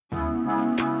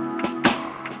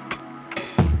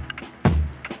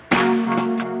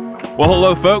Well,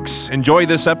 hello, folks. Enjoy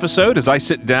this episode as I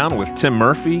sit down with Tim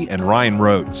Murphy and Ryan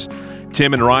Rhodes.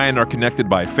 Tim and Ryan are connected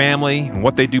by family and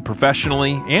what they do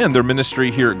professionally and their ministry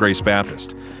here at Grace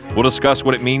Baptist. We'll discuss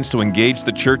what it means to engage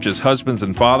the church as husbands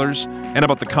and fathers and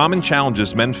about the common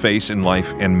challenges men face in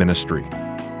life and ministry.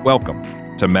 Welcome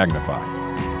to Magnify.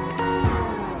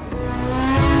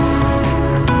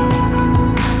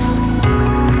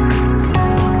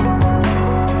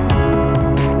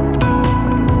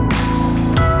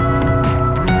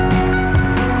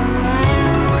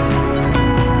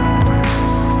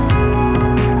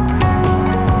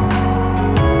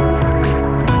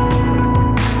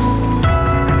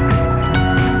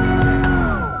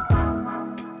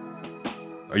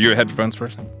 Are you a headphones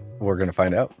person? We're going to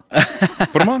find out.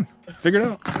 Put them on. Figure it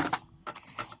out.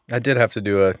 I did have to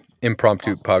do a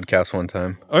impromptu podcast one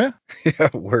time. Oh, yeah? Yeah,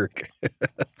 at work.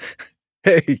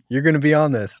 Hey, you're going to be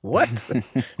on this. What?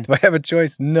 Do I have a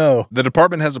choice? No. The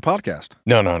department has a podcast.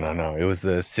 No. It was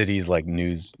the city's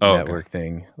news network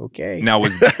thing. Okay. Now,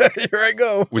 Here I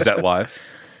go. Was that live?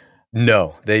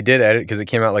 No, they did edit because it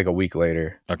came out a week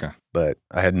later. Okay. But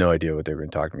I had no idea what they were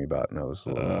going to talk to me about. And I was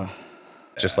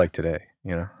just like today,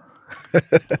 No.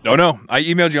 I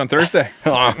emailed you on Thursday.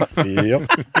 Yep.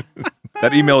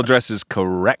 That email address is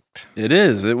correct. It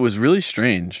is. It was really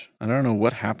strange. I don't know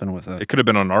what happened with it. It could have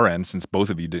been on our end since both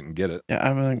of you didn't get it. Yeah,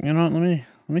 I was like, let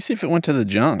me see if it went to the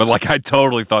junk. But I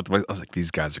totally thought to myself, I was like, these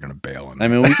guys are going to bail on me. I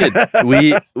mean,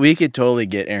 we could totally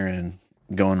get Aaron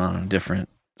going on a different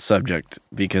subject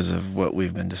because of what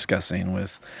we've been discussing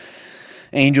with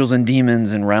angels and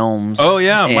demons and realms. Oh,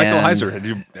 yeah. Michael Heiser. Have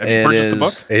you purchased the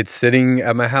book? It's sitting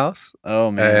at my house.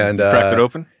 Oh, man. And cracked it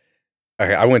open?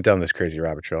 Okay, I went down this crazy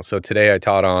rabbit trail. So today I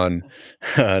taught on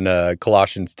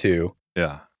Colossians 2.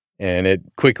 Yeah. And it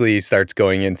quickly starts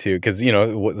going into, because,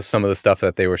 some of the stuff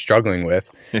that they were struggling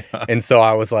with. Yeah. And so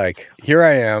I was like, here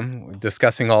I am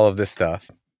discussing all of this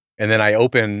stuff. And then I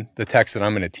open the text that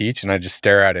I'm going to teach and I just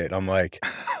stare at it. I'm like,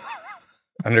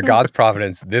 under God's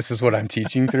providence, this is what I'm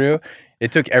teaching through.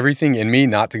 It took everything in me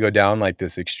not to go down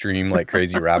this extreme,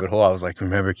 crazy rabbit hole. I was like,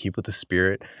 remember, keep with the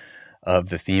spirit of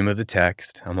the theme of the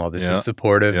text. This is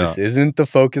supportive. Yeah. This isn't the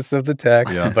focus of the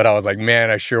text. Yeah. But I was like,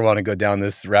 man, I sure want to go down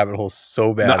this rabbit hole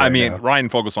so bad. No, Ryan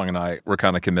Fogelsong and I were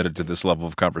kind of committed to this level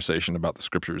of conversation about the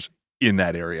scriptures in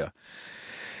that area.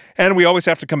 And we always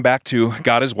have to come back to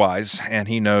God is wise, and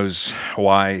he knows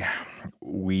why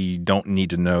we don't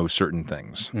need to know certain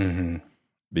things. Mm-hmm.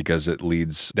 Because it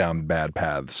leads down bad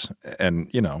paths.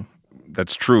 And,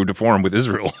 that's true to form with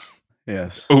Israel.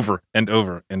 Yes. Over and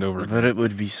over and over. But it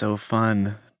would be so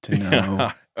fun to know.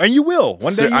 Yeah. And you will.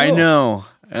 One day you will. I know.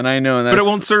 And but it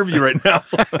won't serve you right now.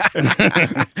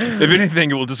 If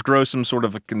anything, it will just grow some sort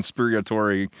of a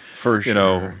conspiratory, version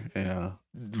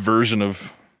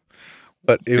of.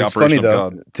 But it was funny, though.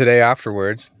 God. Today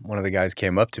afterwards, one of the guys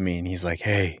came up to me and he's like,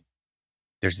 hey,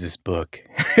 there's this book.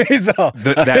 He's all,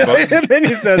 that book? And then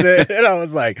he says it, and I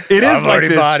was like, I've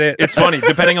already bought it. It's funny.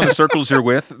 Depending on the circles you're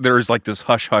with, there's this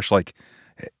hush,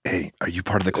 hey, are you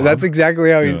part of the club? That's exactly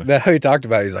how he talked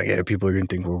about it. He's like, yeah, people are going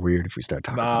to think we're weird if we start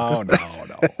talking about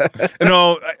this.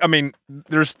 No, I mean,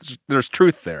 there's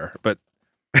truth there, but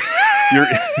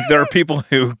there are people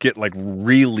who get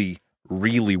really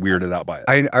weirded out by it.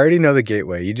 I already know the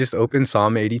gateway. You just open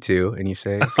Psalm 82 and you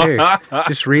say, okay,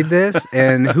 just read this.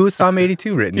 And who is Psalm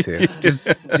 82 written to? Just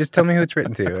tell me who it's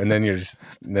written to. And then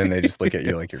then they just look at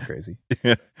you like you're crazy.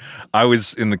 Yeah. I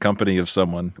was in the company of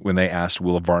someone when they asked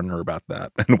Will Varner about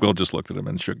that. And Will just looked at him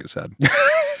and shook his head.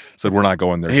 Said, we're not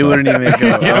going there. He wouldn't even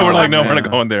go. Yeah, we're like, no, we're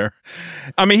not going there.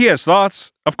 I mean, he has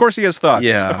thoughts. Of course he has thoughts.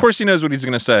 Yeah. Of course he knows what he's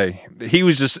going to say. He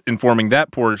was just informing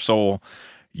that poor soul,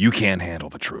 you can't handle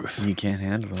the truth. You can't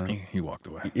handle it. He walked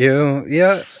away.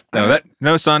 Yeah.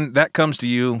 No, son, that comes to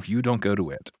you. You don't go to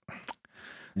it.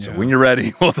 So when you're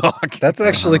ready, we'll talk. That's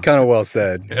actually kind of well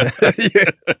said. Yeah.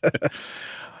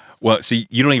 Well, see,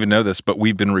 you don't even know this, but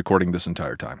we've been recording this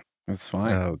entire time. That's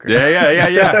fine. Oh, great.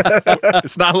 Yeah.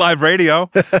 It's not live radio.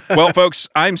 Well, folks,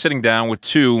 I'm sitting down with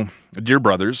two dear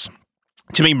brothers,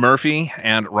 Timmy Murphy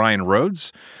and Ryan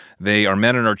Rhodes. They are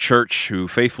men in our church who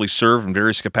faithfully serve in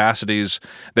various capacities.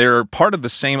 They're part of the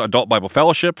same adult Bible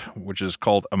fellowship, which is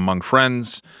called Among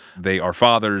Friends. They are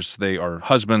fathers. They are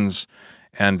husbands.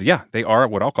 And they are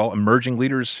what I'll call emerging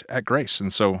leaders at Grace.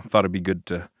 And so I thought it'd be good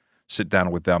to sit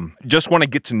down with them. Just want to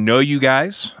get to know you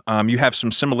guys. You have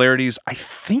some similarities. I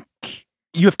think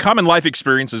you have common life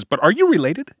experiences, but are you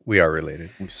related? We are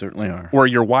related. We certainly are. Or are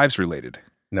your wives related?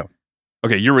 No.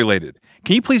 Okay, you're related.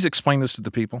 Can you please explain this to the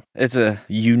people? It's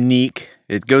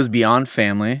it goes beyond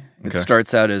family. It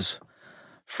starts out as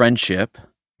friendship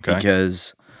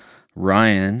because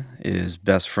Ryan is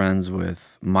best friends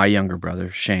with my younger brother,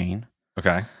 Shane.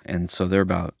 Okay. And so they're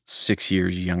about 6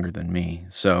 years younger than me.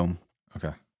 So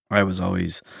Okay. I was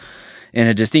always in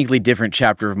a distinctly different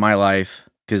chapter of my life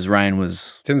because Ryan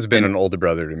was. Tim's been an older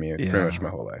brother to me Yeah. pretty much my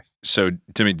whole life. So,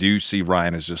 Timmy, do you see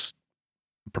Ryan as just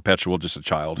perpetual, just a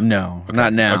child? No, Okay.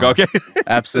 not now. Okay.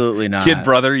 Absolutely not. Kid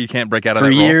brother, you can't break out of For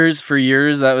that role?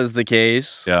 years, that was the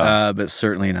case. Yeah. But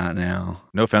certainly not now.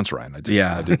 No offense, Ryan. I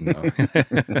Yeah. didn't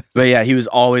know. But yeah, he was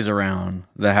always around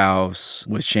the house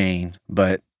with Shane.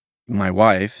 But my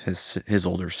wife, his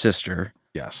older sister,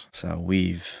 Yes. so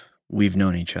we've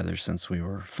known each other since we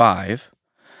were 5.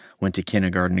 Went to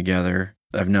kindergarten together.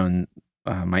 I've known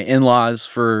my in-laws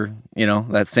for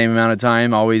that same amount of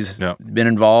time. Always Yep. been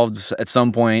involved at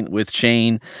some point with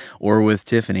Shane or with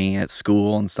Tiffany at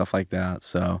school and stuff like that.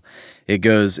 So it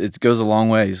goes a long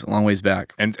ways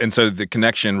back. And so the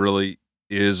connection really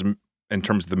is, in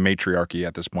terms of the matriarchy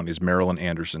at this point, is Marilyn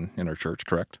Anderson in our church,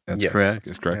 correct? That's Yes. correct.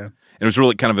 Is correct. Yeah. It was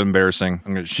really kind of embarrassing.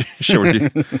 I'm going to share with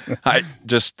you. I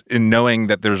just, in knowing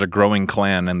that there's a growing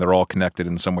clan and they're all connected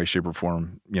in some way, shape, or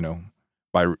form,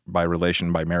 by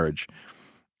relation, by marriage,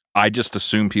 I just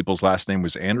assumed people's last name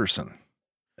was Anderson.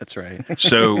 That's right.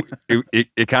 So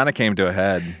it kind of came to a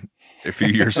head a few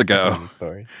years ago. Good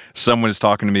story. Someone was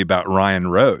talking to me about Ryan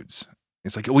Rhodes.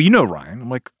 He's like, well, you know Ryan. I'm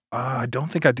like, I don't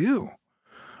think I do.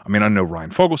 I mean, I know Ryan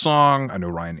Fogelsong. I know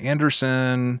Ryan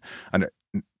Anderson. I know.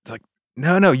 It's like,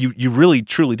 no, you really,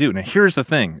 truly do. Now, here's the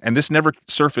thing, and this never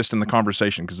surfaced in the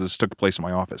conversation because this took place in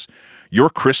my office. Your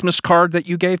Christmas card that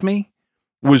you gave me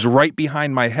was right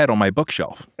behind my head on my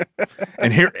bookshelf.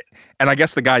 and I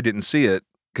guess the guy didn't see it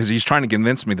because he's trying to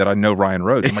convince me that I know Ryan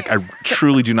Rhodes. I'm like, I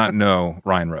truly do not know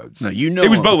Ryan Rhodes. No, you know It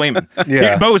was him. Bo Lehman.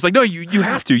 Yeah. Bo was like, no, you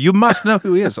have to. You must know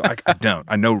who he is. I don't.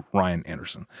 I know Ryan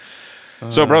Anderson.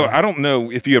 So, bro, I don't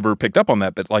know if you ever picked up on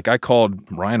that, but like I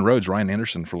called Ryan Rhodes Ryan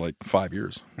Anderson for like 5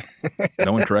 years.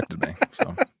 No one corrected me. So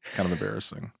kind of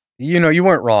embarrassing. You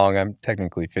weren't wrong. I'm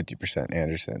technically 50%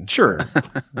 Anderson. Sure.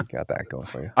 You got that going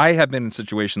for you. I have been in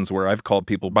situations where I've called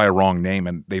people by a wrong name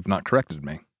and they've not corrected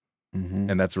me. Mhm.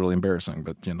 And that's really embarrassing,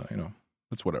 but you know,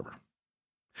 it's whatever.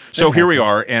 So here we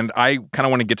are, and I kind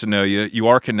of want to get to know you. You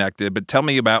are connected, but tell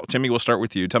me about, Timmy, we'll start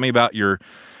with you. Tell me about your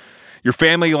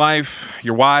family life,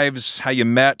 your wives, how you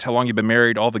met, how long you've been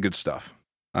married, all the good stuff.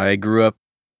 I grew up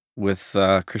with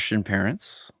Christian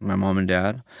parents, my mom and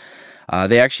dad.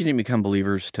 They actually didn't become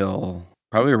believers till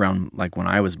probably around like when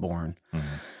I was born. Mhm.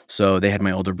 So they had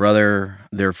my older brother,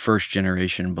 they're first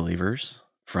generation believers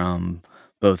from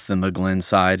both the McGlynn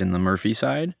side and the Murphy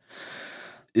side.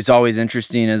 It's always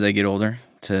interesting as I get older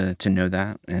to know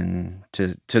that and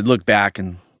to look back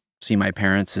and see my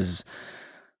parents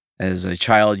as a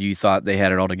child. You thought they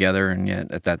had it all together, and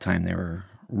yet at that time they were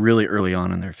really early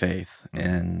on in their faith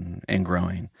and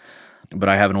growing. But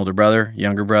I have an older brother,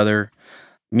 younger brother.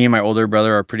 Me and my older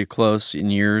brother are pretty close in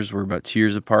years. We're about 2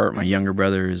 years apart. My younger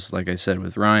brother is, like I said,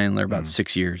 with Ryan, they're about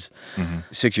 6 years,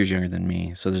 6 years younger than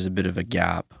me. So there's a bit of a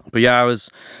gap. But yeah, I was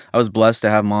blessed to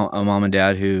have a mom and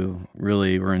dad who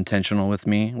really were intentional with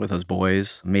me, with us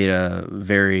boys, made a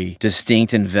very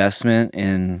distinct investment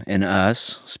in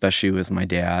us, especially with my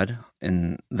dad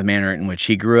and the manner in which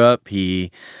he grew up.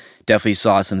 He definitely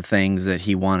saw some things that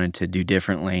he wanted to do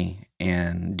differently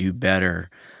and do better.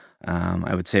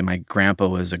 I would say my grandpa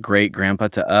was a great grandpa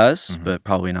to us, but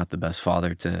probably not the best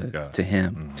father to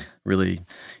him. Really,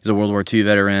 he's a World War II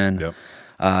veteran,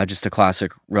 just a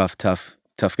classic rough, tough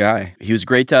guy. He was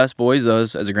great to us boys, though,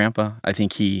 as a grandpa. I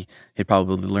think he had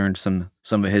probably learned some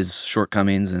of his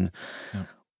shortcomings and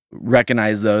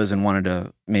recognized those and wanted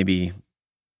to maybe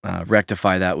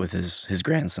rectify that with his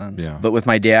grandsons. Yeah. But with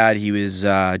my dad, he was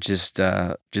just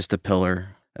a pillar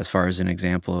as far as an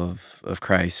example of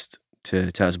Christ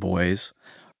to us boys,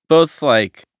 both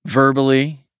like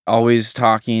verbally, always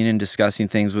talking and discussing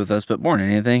things with us, but more than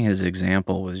anything, his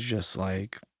example was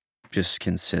just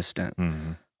consistent,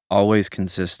 always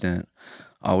consistent,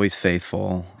 always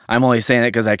faithful. I'm only saying that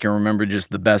because I can remember just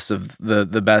the best of the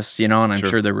best, and I'm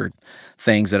sure there were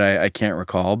things that I can't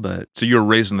recall, but. So you were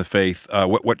raised in the faith.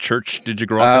 What church did you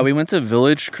grow up in? We went to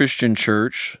Village Christian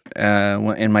Church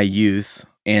in my youth.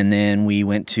 And then we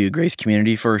went to Grace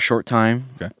Community for a short time,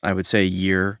 I would say a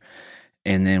year.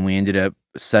 And then we ended up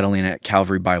settling at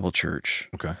Calvary Bible Church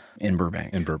in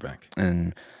Burbank.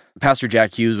 And Pastor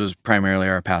Jack Hughes was primarily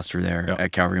our pastor there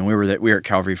at Calvary. And we were at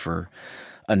Calvary for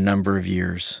a number of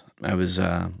years. I was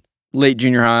late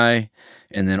junior high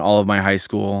and then all of my high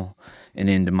school and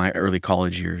into my early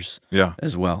college years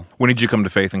as well. When did you come to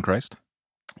faith in Christ?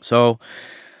 So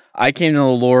I came to the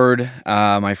Lord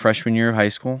my freshman year of high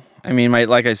school. I mean,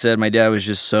 like I said, my dad was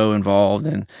just so involved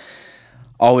and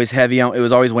always heavy on. It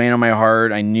was always weighing on my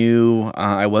heart. I knew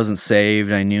I wasn't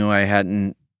saved. I knew I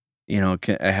hadn't,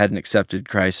 I hadn't accepted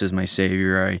Christ as my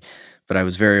Savior. But I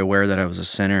was very aware that I was a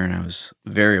sinner, and I was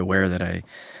very aware that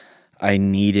I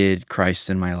needed Christ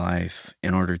in my life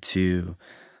in order to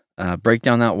break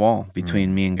down that wall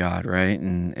between me and God, right?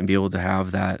 And be able to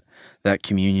have that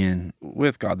communion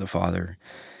with God the Father.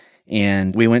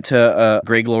 And we went to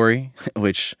Grey Glory,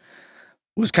 which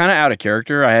was kind of out of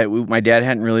character. My dad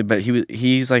hadn't really, but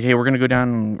he's like, hey, we're gonna go down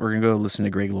and we're gonna go listen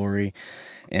to Grey Glory,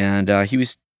 and he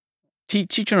was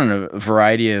teaching on a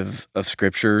variety of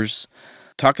scriptures,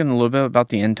 talking a little bit about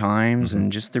the end times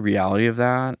and just the reality of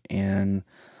that, and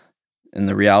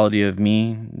the reality of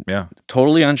me,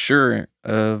 totally unsure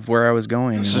of where I was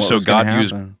going. So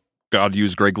God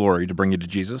used Grey Glory to bring you to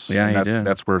Jesus. Yeah, and he did.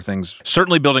 That's where things,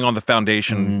 certainly building on the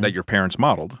foundation that your parents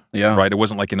modeled. Yeah, right. It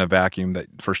wasn't like in a vacuum that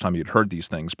first time you'd heard these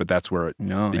things, but that's where it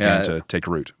began to take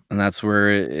root. And that's where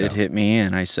it hit me,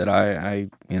 and I said, I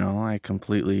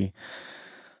completely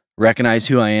recognize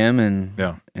who I am, and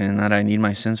that I need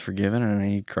my sins forgiven, and I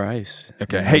need Christ.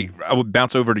 Okay. Hey, I will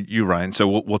bounce over to you, Ryan. So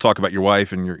we'll talk about your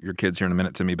wife and your kids here in a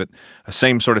minute, to me. But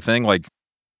same sort of thing. Like,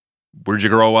 where'd you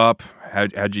grow up?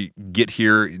 How'd you get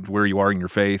here, where you are in your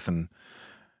faith, and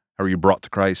how were you brought to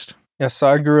Christ? Yeah, so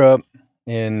I grew up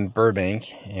in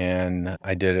Burbank, and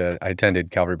I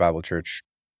attended Calvary Bible Church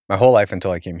my whole life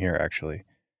until I came here, actually.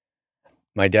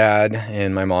 My dad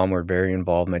and my mom were very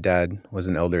involved. My dad was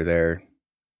an elder there.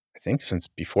 I think since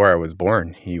before I was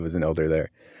born, he was an elder there.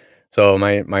 So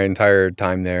my entire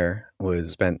time there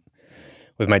was spent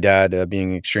with my dad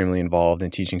being extremely involved in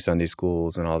teaching Sunday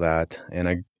schools and all that. And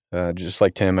I just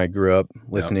like Tim, I grew up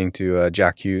listening to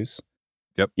Jack Hughes.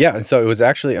 Yep. Yeah, and so it was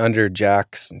actually under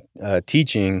Jack's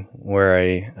teaching where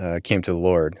I came to the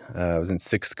Lord. I was in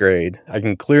 6th grade. I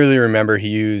can clearly remember he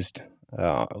used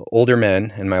older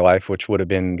men in my life, which would have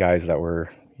been guys that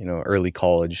were, early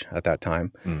college at that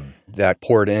time, that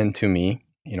poured into me,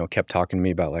 kept talking to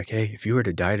me about like, hey, if you were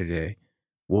to die today,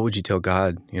 what would you tell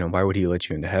God? Why would he let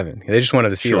you into heaven? They just wanted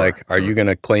to see, are you going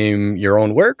to claim your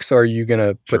own works, or are you going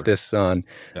to put this on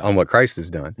what Christ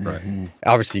has done? Right.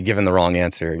 Obviously, given the wrong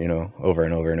answer, over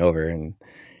and over and over. And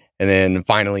then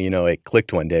finally, it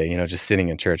clicked one day, just sitting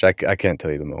in church. I can't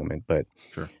tell you the moment, but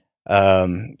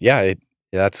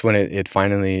that's when it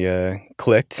finally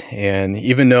clicked. And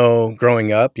even though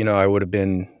growing up, I would have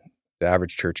been the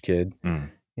average church kid,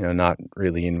 not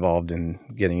really involved in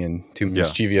getting into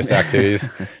mischievous activities,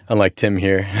 unlike Tim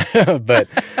here. But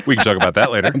we can talk about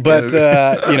that later. But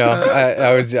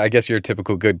I was, I guess, you're a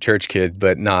typical good church kid,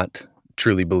 but not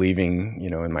truly believing,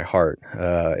 in my heart,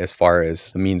 as far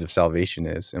as the means of salvation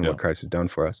is and what Christ has done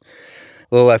for us.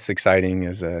 A little less exciting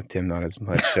as Tim, not as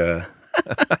much.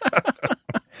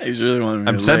 He's really wanting me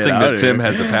I'm to sensing lay it that out Tim here.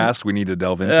 has a past we need to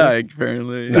delve into. Yeah,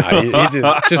 apparently. No, he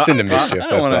just into mischief,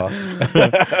 that's all.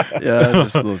 Yeah,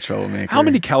 just a little troublemaker. How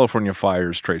many California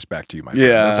fires trace back to you, my friend?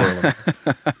 Yeah.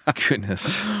 That's what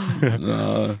Goodness.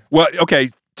 Well,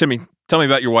 okay, Timmy, tell me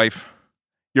about your wife,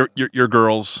 your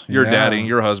girls, your daddy,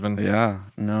 your husband. Yeah,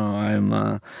 no,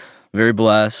 I'm very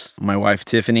blessed. My wife,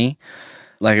 Tiffany.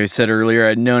 Like I said earlier,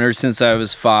 I'd known her since I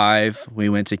was 5. We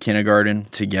went to kindergarten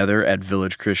together at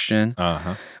Village Christian.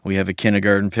 We have a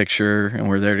kindergarten picture, and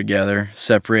we're there together,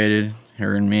 separated,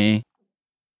 her and me.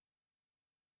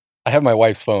 I have my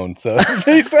wife's phone, so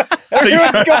everyone's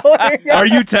calling. Are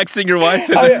you texting your wife?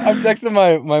 I'm texting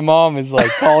my mom is like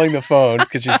calling the phone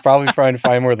because she's probably trying to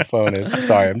find where the phone is. I'm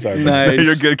sorry. Nice.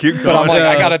 You're good. Keep going. But I'm like,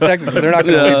 I gotta text them because they're not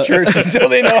gonna leave church until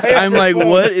they know. I'm like,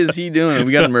 what is he doing?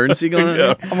 We got an emergency going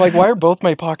on? I'm like, why are both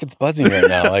my pockets buzzing right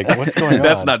now? Like, what's going on?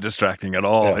 That's not distracting at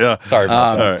all. Yeah. Sorry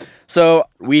about that. All right. So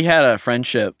we had a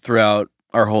friendship throughout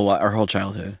our whole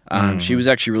childhood. She was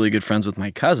actually really good friends with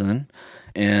my cousin.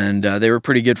 And they were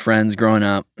pretty good friends growing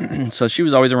up. So she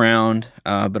was always around,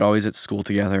 but always at school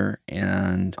together.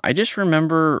 And I just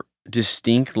remember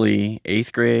distinctly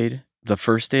 8th grade, the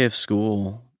first day of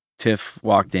school, Tiff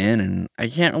walked in, and I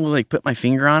can't really put my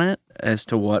finger on it as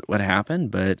to what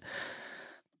happened, but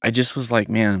I just was like,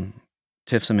 man,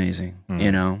 Tiff's amazing.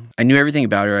 I knew everything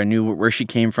about her. I knew where she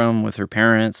came from with her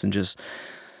parents, and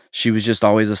she was just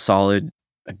always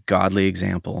a godly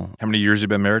example. How many years have you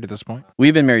been married at this point?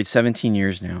 We've been married 17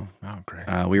 years now. Oh,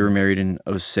 great. We were married in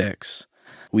 2006.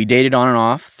 We dated on and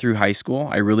off through high school.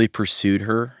 I really pursued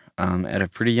her at a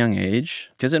pretty young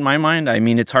age. Because in my mind, I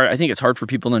mean, it's hard. I think it's hard for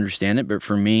people to understand it. But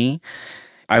for me,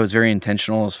 I was very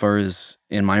intentional as far as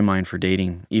in my mind for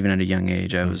dating, even at a young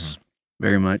age. I was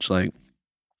very much like,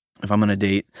 if I'm going to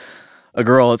date a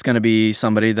girl, it's going to be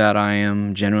somebody that I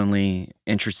am genuinely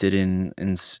interested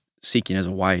in seeking as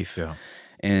a wife. Yeah.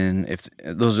 And if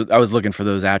I was looking for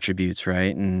those attributes,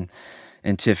 right? And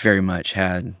Tiff very much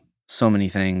had so many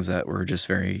things that were just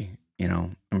very,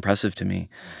 impressive to me.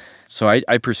 So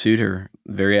I pursued her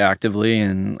very actively,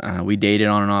 and we dated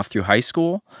on and off through high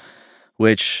school,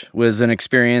 which was an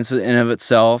experience in and of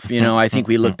itself. I think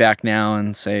we look back now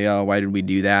and say, oh, why did we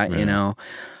do that?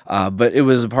 But it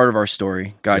was a part of our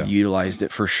story. God utilized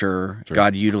it for sure.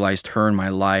 God utilized her in my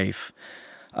life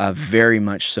very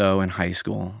much so in high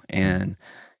school, and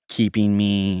keeping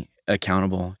me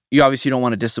accountable. You obviously don't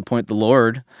want to disappoint the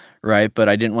Lord, right? But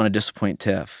I didn't want to disappoint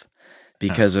Tiff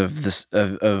because of this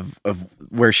of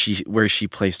where she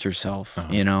placed herself,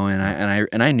 and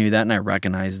I knew that, and I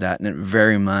recognized that, and it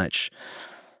very much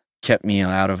kept me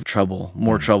out of trouble,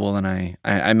 more trouble than I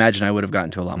imagine I would have gotten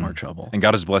into a lot more trouble. And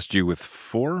God has blessed you with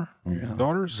 4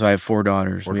 daughters? So I have 4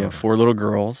 daughters. We have 4 little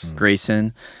girls,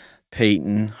 Grayson,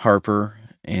 Peyton, Harper,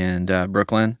 and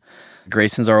Brooklyn.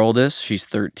 Grayson's our oldest. She's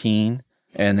 13.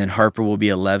 And then Harper will be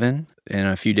 11 in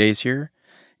a few days here.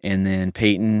 And then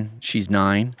Peyton, she's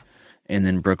 9. And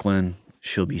then Brooklyn,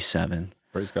 she'll be 7.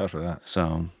 Praise God for that.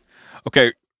 So,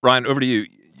 okay, Ryan, over to you.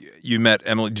 You met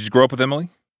Emily. Did you grow up with Emily?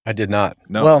 I did not.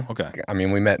 No? Well, Okay. I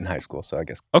mean, we met in high school, so I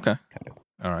guess Okay. kind of.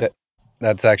 All right.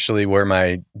 That's actually where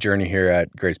my journey here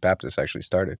at Grace Baptist actually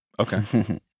started. Okay.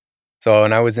 So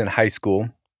when I was in high school,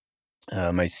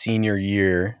 my senior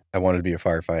year, I wanted to be a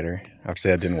firefighter.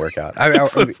 Obviously, that didn't work out. I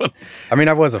was a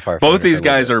firefighter. Both these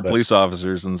guys bit, are police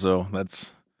officers, and so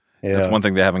that's Yeah. one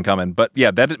thing they have in common. But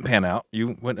yeah, that didn't pan out.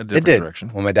 You went in a different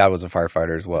direction. Well, my dad was a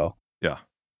firefighter as well. Yeah.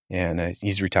 And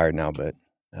he's retired now, but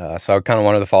so I kind of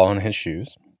wanted to follow in his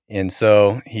shoes. And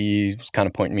so he was kind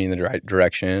of pointing me in the right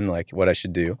direction, like what I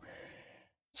should do.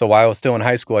 So while I was still in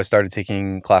high school, I started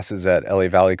taking classes at LA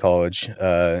Valley College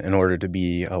in order to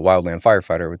be a wildland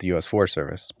firefighter with the U.S. Forest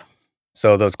Service.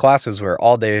 So those classes were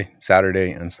all day,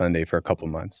 Saturday and Sunday for a couple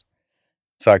months.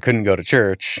 So I couldn't go to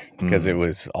church because it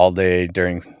was all day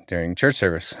during church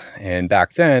service. And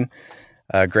back then,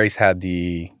 Grace had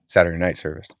the Saturday night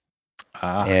service.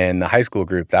 And the high school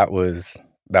group, that was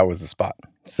the spot.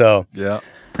 So yeah,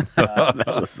 that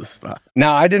was the spot.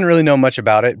 Now, I didn't really know much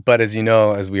about it, but as you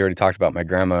know, as we already talked about, my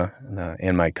grandma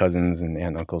and my cousins and aunt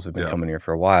and uncles have been coming here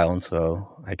for a while. And so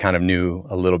I kind of knew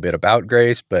a little bit about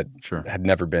Grace, but had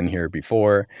never been here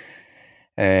before.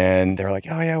 And they're like,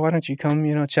 oh, yeah, why don't you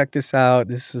come, check this out?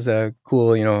 This is a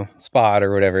cool, spot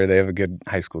or whatever. They have a good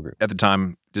high school group. At the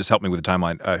time, just help me with the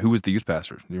timeline. Who was the youth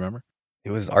pastor? Do you remember? It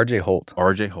was R.J. Holt.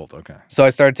 R.J. Holt, okay. So I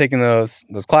started taking those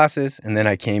classes, and then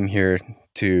I came here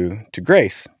to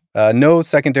Grace. No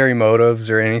secondary motives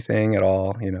or anything at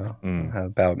all,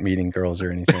 about meeting girls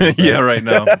or anything. Like yeah, right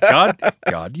now.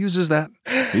 God uses that.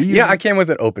 I came with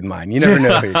an open mind. You never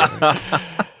know who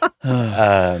you're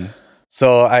doing.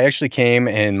 So I actually came,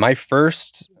 and my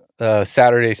first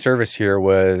Saturday service here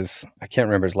was, I can't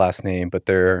remember his last name, but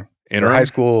their high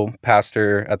school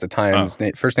pastor at the time, his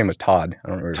first name was Todd. I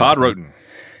don't remember. Todd Roten.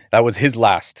 That was his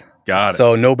last. Got it.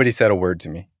 So nobody said a word to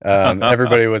me.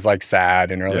 Everybody was like sad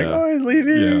and they're like, oh, he's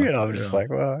leaving. And I was just like,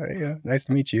 well, yeah, nice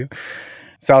to meet you.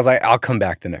 So I was like, I'll come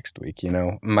back the next week,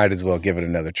 might as well give it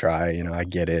another try. I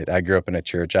get it. I grew up in a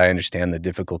church. I understand the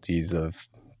difficulties of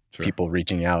people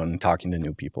reaching out and talking to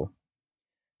new people.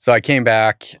 So I came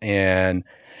back and,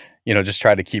 just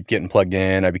tried to keep getting plugged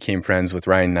in. I became friends with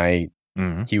Ryan Knight.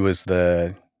 Mm-hmm. He was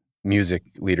the music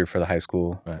leader for the high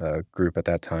school group at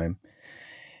that time.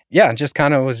 Yeah, just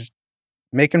kind of was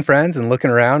making friends and looking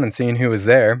around and seeing who was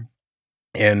there.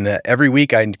 And every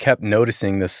week I kept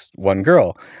noticing this one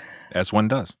girl. As one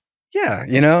does. Yeah,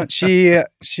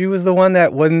 she was the one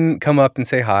that wouldn't come up and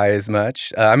say hi as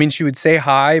much. She would say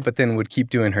hi, but then would keep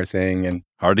doing her thing. And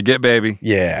hard to get, baby.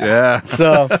 Yeah.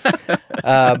 So,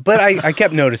 but I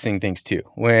kept noticing things too.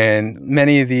 When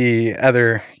many of the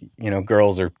other,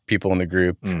 girls or people in the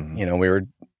group,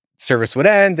 service would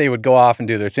end, they would go off and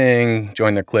do their thing,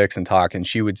 join their cliques and talk, and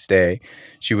she would stay.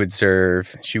 She would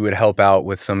serve. She would help out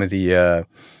with some of the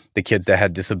kids that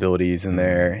had disabilities in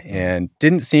there, and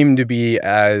didn't seem to be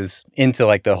as into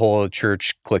like the whole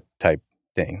church clique type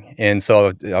thing. And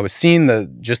so I was seeing the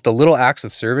little acts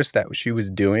of service that she was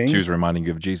doing. She was reminding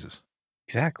you of Jesus.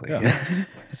 Exactly. Yeah. Yes.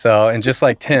 So, and just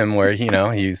like Tim, where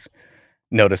he's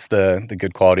noticed the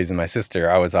good qualities in my sister,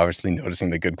 I was obviously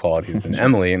noticing the good qualities in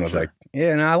Emily, and was like,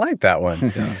 yeah, no, I like that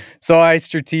one. So I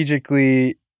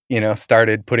strategically,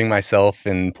 started putting myself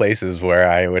in places where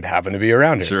I would happen to be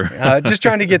around her. Sure. Just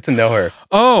trying to get to know her.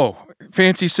 Oh,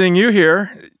 fancy seeing you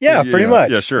here. Yeah, pretty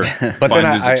much. Yeah, sure. But Find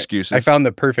then these excuses. I found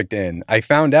the perfect in. I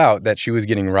found out that she was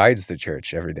getting rides to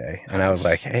church every day. And I was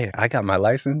like, Nice. hey, I got my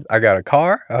license. I got a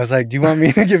car. I was like, do you want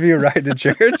me to give you a ride to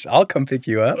church? I'll come pick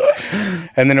you up.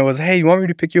 And then it was, hey, you want me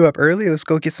to pick you up early? Let's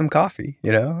go get some coffee,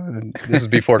 And this was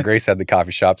before Grace had the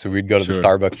coffee shop. So we'd go to the Sure,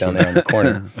 Starbucks down there on the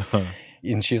corner. Uh-huh.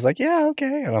 And she's like, yeah,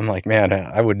 okay. And I'm like, man,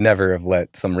 I would never have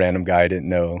let some random guy I didn't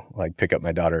know pick up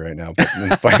my daughter right now.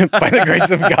 But by the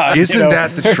grace of God. Isn't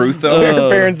that the truth, though? Her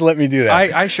parents let me do that.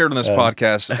 I shared on this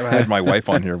podcast, I had my wife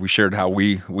on here. We shared how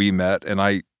we met, and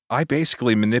I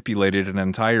basically manipulated an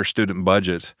entire student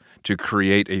budget to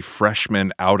create a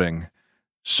freshman outing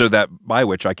so that by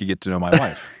which I could get to know my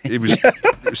wife. It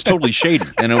was totally shady.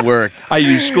 And it worked. I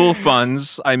used school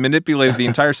funds. I manipulated the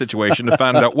entire situation to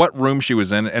find out what room she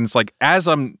was in. And it's like, as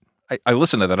I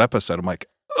listened to that episode, I'm like,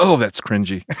 oh, that's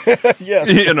cringy.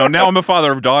 Yes. Now I'm a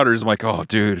father of daughters. I'm like, oh,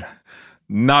 dude,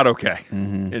 not okay.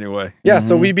 Mhm. Anyway. Yeah,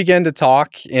 so we began to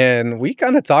talk, and we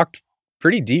kind of talked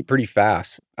pretty deep, pretty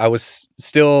fast. I was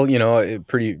still,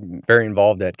 very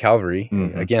involved at Calvary.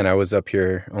 Mhm. Again, I was up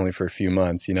here only for a few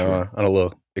months, Sure. on a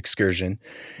little excursion.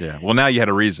 Yeah. Well, now you had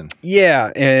a reason.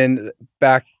 Yeah, and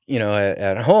back,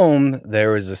 at home, there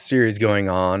was a series going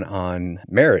on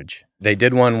marriage. They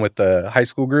did one with the high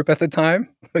school group at the time.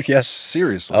 Yes.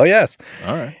 Seriously. Oh, yes.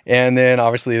 All right. And then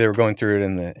obviously they were going through it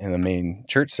in the main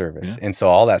church service. Yeah. And so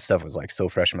all that stuff was so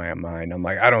fresh in my mind. I'm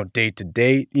like, I don't date to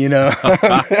date,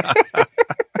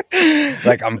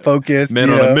 I'm focused. Men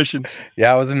on a mission.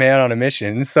 Yeah, I was a man on a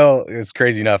mission. So it was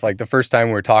crazy enough. The first time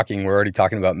we were talking, we're already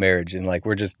talking about marriage, and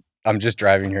I'm just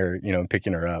driving her,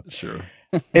 picking her up. Sure.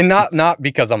 And not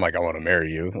because I'm like, I want to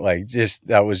marry you.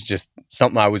 That was just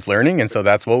something I was learning. And so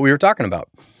that's what we were talking about.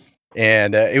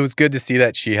 And it was good to see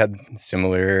that she had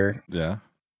similar Yeah.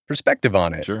 perspective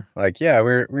on it. Sure.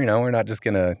 We're not just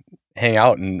going to hang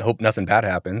out and hope nothing bad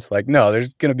happens. No,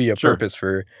 there's going to be a Sure. purpose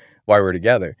for why we're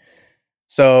together.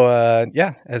 So,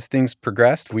 as things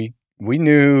progressed, we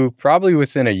knew probably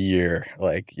within a year,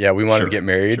 we wanted Sure, to get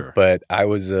married, sure. but I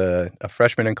was a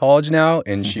freshman in college now,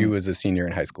 and she Mhm. was a senior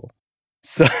in high school.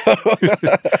 So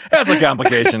That's a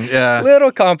complication. Yeah.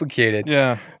 little complicated,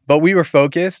 Yeah. but we were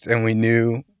focused, and we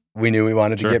knew we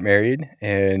wanted Sure. to get married.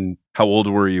 And How old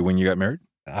were you when you got married?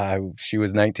 she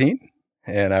was 19,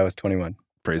 and I was 21.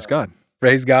 Praise God.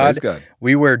 Praise God. Praise God.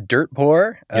 We were dirt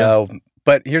poor. Yeah.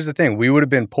 But here's the thing: we would have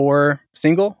been poor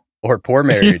single or poor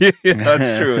married. Yeah,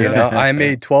 that's true. I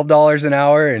made $12 an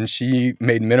hour, and she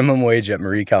made minimum wage at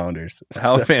Marie Callender's.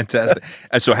 How So fantastic.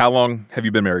 And so how long have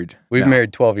you been married? we've now?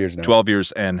 married 12 years now. 12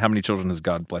 years. And how many children has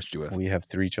God blessed you with? We have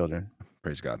 3 children.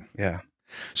 Praise God. Yeah.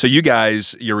 So you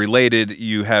guys, you're related.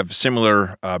 You have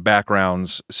similar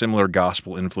backgrounds, similar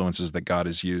gospel influences that God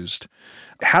has used.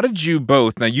 How did you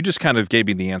both, now you just kind of gave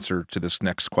me the answer to this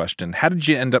next question. How did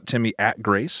you end up, Timmy, at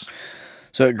Grace?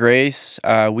 So at Grace,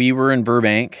 we were in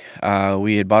Burbank.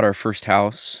 We had bought our first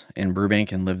house in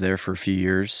Burbank and lived there for a few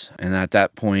years. And at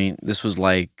that point, that was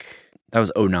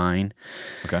 2009.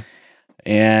 Okay.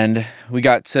 And we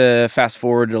got to fast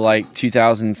forward to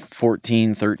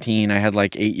 2014, 13. I had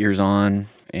 8 years on,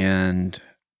 and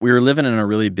we were living in a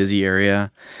really busy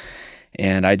area.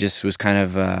 And I just was kind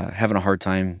of having a hard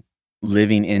time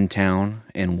living in town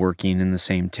and working in the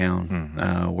same town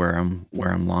Mhm. where I'm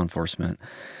law enforcement.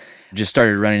 Just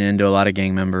started running into a lot of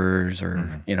gang members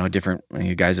or different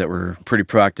guys that were pretty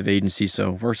proactive agencies.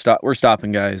 So we're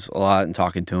stopping guys a lot and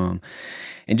talking to them,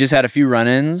 and just had a few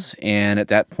run-ins. And at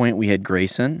that point, we had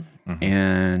Grayson, Mhm.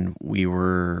 and we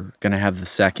were gonna have the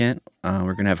second.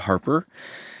 We're gonna have Harper.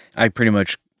 I pretty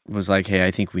much was like, hey,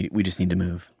 I think we just need to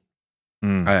move.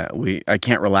 Mm. I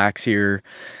can't relax here.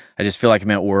 I just feel like I'm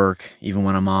at work even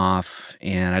when I'm off,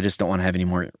 and I just don't want to have any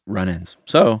more run-ins.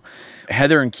 So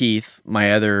Heather and Keith,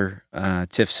 my other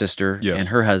Tiff sister, Yes. and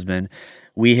her husband,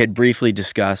 we had briefly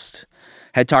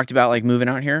had talked about moving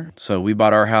out here. So we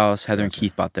bought our house. Heather and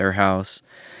Keith bought their house.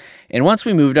 And once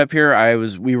we moved up here,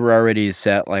 we were already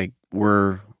set.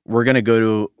 We're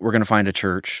gonna find a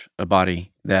church, a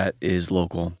body that is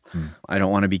local. I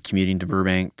don't want to be commuting to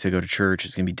Burbank to go to church.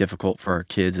 It's gonna be difficult for our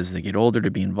kids as they get older to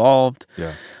be involved.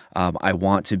 Yeah. I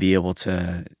want to be able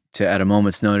to at a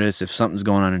moment's notice, if something's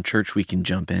going on in church, we can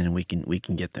jump in and we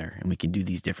can get there and we can do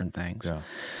these different things. Yeah.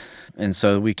 And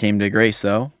so we came to Grace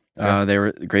though.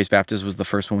 Yeah. Grace Baptist was the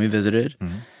first one we visited,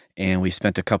 Mhm. and we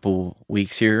spent a couple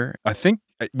weeks here. I think,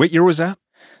 what year was that?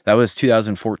 That was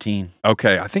 2014.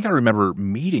 Okay. I think I remember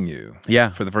meeting you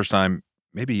Yeah. for the first time,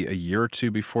 maybe a year or two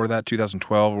before that,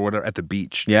 2012 or whatever, at the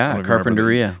beach. I Yeah, don't even remember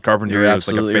Carpinteria. Carpinteria. You're It was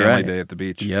like a absolutely family right. day at the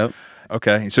beach. Yep.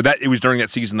 Okay. So it was during that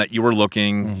season that you were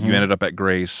looking. Mm-hmm. You ended up at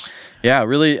Grace. Yeah,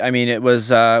 really. I mean, it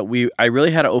was I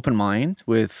really had an open mind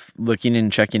with looking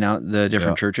and checking out the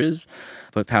different churches,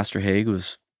 but Pastor Haig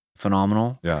was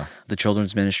phenomenal. Yeah. The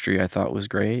children's ministry I thought was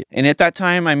great. And at that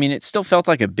time, I mean, it still felt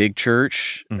like a big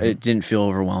church. Mhm. It didn't feel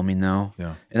overwhelming though.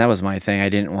 Yeah. And that was my thing. I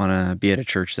didn't want to be at a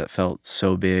church that felt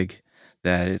so big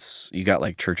that you got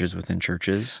like churches within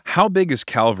churches. How big is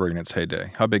Calvary in its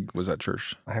heyday? How big was that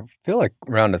church? I feel like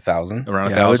around 1,000. Around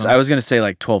Yeah, 1,000? I was going to say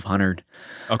like 1,200.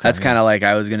 Okay. That's kind of like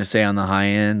I was going to say on the high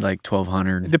end, like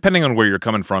 1,200. Depending on where you're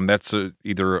coming from, that's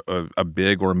either a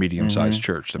big or a medium-sized Mhm.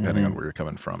 church, depending Mhm. on where you're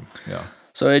coming from. Yeah.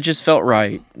 So it just felt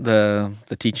right. The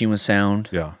teaching was sound.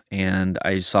 Yeah. And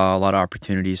I saw a lot of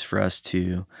opportunities for us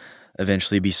to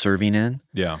eventually be serving in.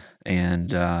 Yeah.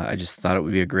 And I just thought it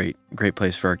would be a great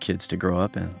place for our kids to grow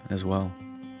up in as well.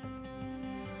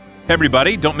 Hey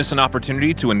everybody, don't miss an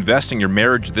opportunity to invest in your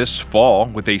marriage this fall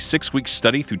with a 6-week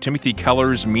study through Timothy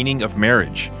Keller's Meaning of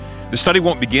Marriage. The study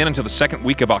won't begin until the second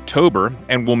week of October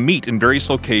and will meet in various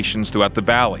locations throughout the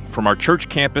valley, from our church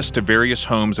campus to various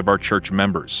homes of our church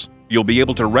members. You'll be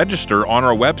able to register on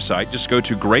our website. Just go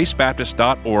to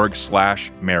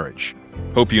gracebaptist.org/marriage.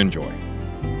 Hope you enjoy.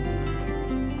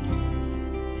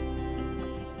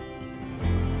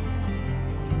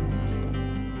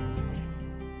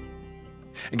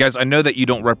 And guys, I know that you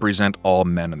don't represent all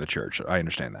men in the church. I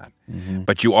understand that. Mm-hmm.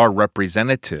 But you are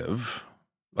representative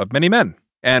of many men.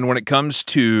 And when it comes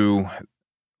to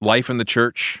life in the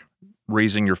church,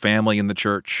 raising your family in the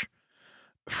church,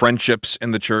 friendships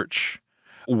in the church,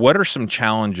 what are some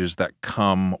challenges that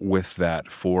come with that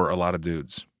for a lot of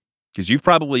dudes? Because you've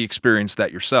probably experienced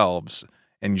that yourselves,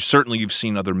 and you've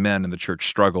seen other men in the church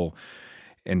struggle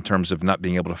in terms of not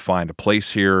being able to find a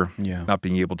place here, Yeah. not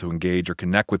being able to engage or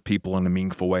connect with people in a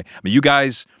meaningful way. I mean, you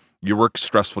guys, you work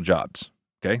stressful jobs,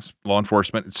 okay? Law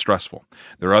enforcement, it's stressful.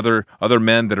 There are other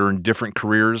men that are in different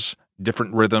careers,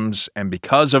 different rhythms, and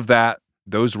because of that,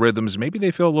 those rhythms, maybe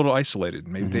they feel a little isolated.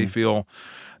 Maybe they feel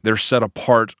they're set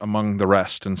apart among the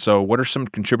rest. And so what are some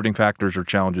contributing factors or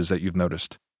challenges that you've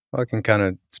noticed? Well, I can kind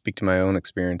of speak to my own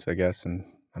experience, I guess, and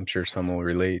I'm sure some will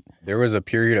relate. There was a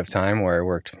period of time where I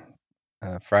worked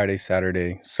Friday,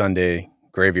 Saturday, Sunday,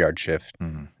 graveyard shift.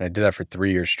 Mhm. And I did that for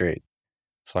 3 years straight.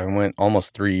 So I went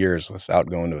almost 3 years without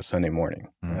going to a Sunday morning.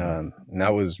 Mhm. And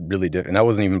that was really different. And that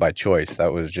wasn't even by choice.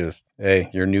 That was just, hey,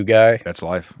 you're a new guy. That's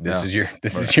life. This Yeah.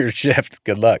 is your shift.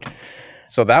 Good luck.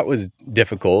 So that was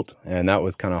difficult, and that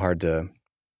was kind of hard to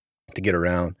get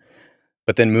around.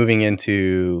 But then moving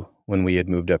into when we had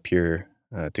moved up here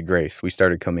to Grace, we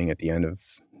started coming at the end of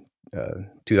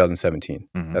 2017.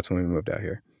 Mhm. That's when we moved out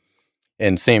here.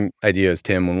 And same idea as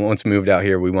Tim. When once we moved out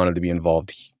here, we wanted to be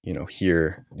involved,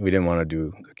 here. We didn't want to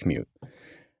do a commute.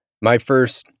 My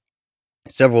first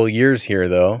several years here,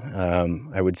 though,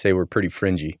 I would say were pretty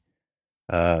fringy.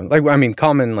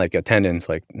 Common like attendance,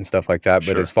 like and stuff like that.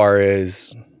 But Sure. as far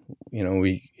as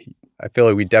I feel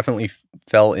like we definitely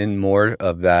fell in more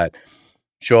of that.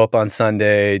 Show up on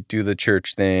Sunday, do the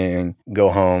church thing, go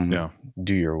home, Yeah.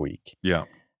 do your week, Yeah.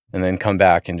 and then come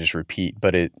back and just repeat.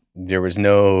 But there was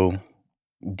no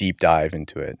deep dive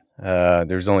into it.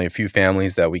 There's only a few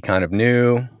families that we kind of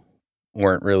knew,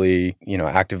 weren't really,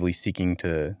 actively seeking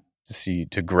to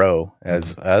grow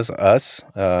as us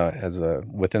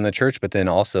within the church, but then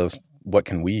also what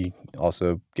can we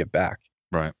also get back?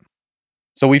 Right.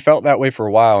 So we felt that way for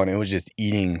a while, and it was just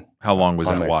eating How long was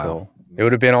on that my while? soul. It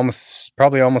would have been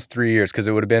probably almost 3 years, because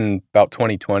it would have been about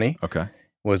 2020 Okay.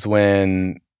 was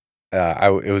when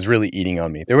it was really eating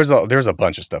on me. There was a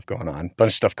bunch of stuff going on.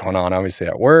 Obviously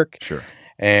at work, Sure.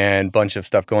 and bunch of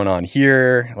stuff going on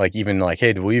here. Like even like,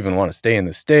 hey, do we even want to stay in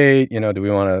the state? Do we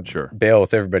want to Sure. bail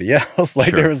with everybody else? Like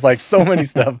Sure. there was like so many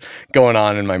stuff going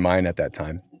on in my mind at that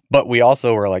time. But we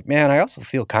also were like, man, I also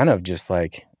feel kind of just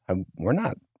like we're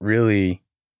not really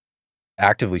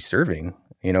actively serving.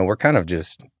 We're kind of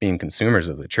just being consumers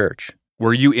of the church.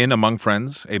 Were you in among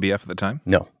friends, ABF at the time?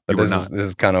 No, but You were this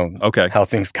is kind of Okay. how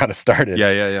things kind of started.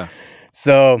 Yeah.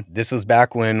 So this was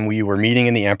back when we were meeting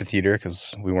in the amphitheater,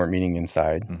 because we weren't meeting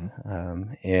inside.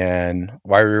 Mhm. And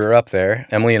while we were up there,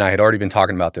 Emily and I had already been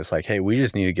talking about this, like, hey, we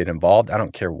just need to get involved. I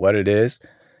don't care what it is.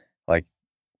 Like,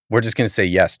 we're just going to say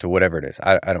yes to whatever it is.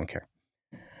 I don't care.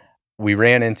 We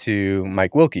ran into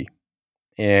Mike Wilkie,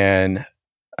 and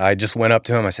I just went up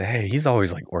to him. I said, hey, he's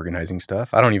always like organizing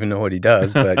stuff. I don't even know what he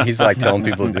does, but he's like telling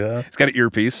people to do that. He's got an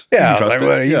earpiece. Yeah, You I was trust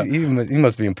like, it? well, he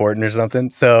must be important or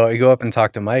something. So I go up and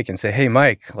talk to Mike and say, hey,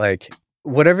 Mike, like,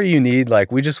 whatever you need,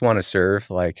 like, we just want to serve.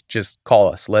 Like, just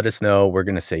call us. Let us know. We're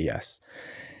going to say yes.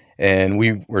 And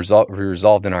we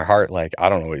resolved in our heart, like, I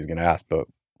don't know what he's going to ask, but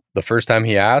the first time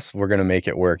he asks, we're going to make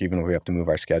it work, even if we have to move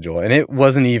our schedule. And it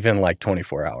wasn't even like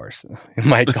 24 hours.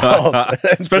 Mike calls.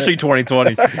 Especially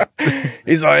 2020.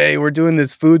 He's like, hey, we're doing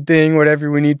this food thing, whatever.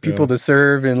 We need people to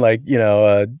serve and like,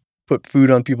 put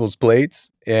food on people's plates.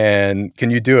 And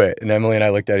can you do it? And Emily and I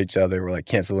looked at each other. We're like,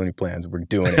 cancel any plans. We're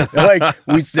doing it. Like,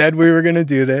 we said we were going to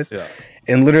do this. Yeah.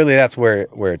 And literally that's where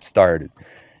it started.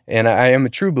 And I am a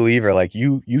true believer, like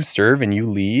you serve and you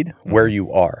lead where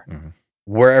you are. Mm-hmm.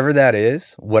 Wherever that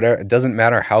is, whatever, it doesn't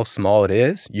matter how small it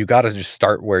is, you got to just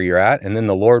start where you're at, and then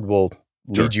the Lord will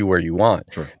lead you where you want.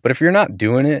 Sure. But if you're not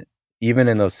doing it, even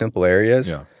in those simple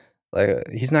areas, like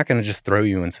he's not going to just throw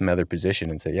you in some other position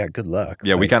and say, yeah, good luck.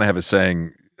 Yeah, we kind of have a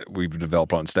saying we've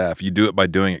developed on staff. You do it by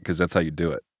doing it because that's how you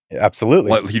do it.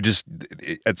 Absolutely. Like you just,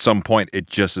 at some point, it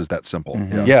just is that simple.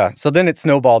 Mm-hmm. Yeah. So then it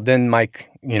snowballed. Then Mike,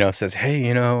 says, hey,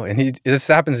 and this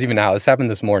happens even now. This happened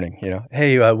this morning,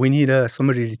 hey, we need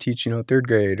somebody to teach, third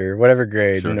grade or whatever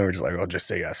grade. Sure. We're just like, oh, just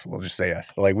say yes. We'll just say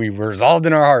yes. Like we were resolved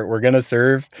in our heart. We're going to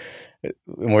serve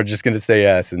and we're just going to say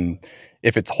yes. And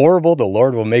if it's horrible, the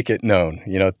Lord will make it known,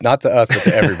 not to us, but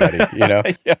to everybody,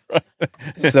 Yeah, right.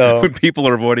 So when people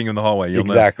are avoiding you in the hallway, you'll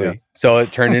exactly. know. Yeah. So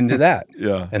it turned into that.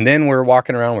 Yeah. And then we're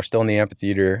walking around. We're still in the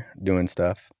amphitheater doing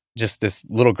stuff. Just this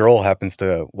little girl happens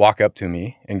to walk up to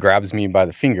me and grabs me by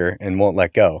the finger and won't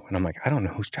let go. And I'm like, I don't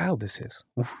know whose child this is.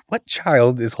 What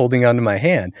child is holding onto my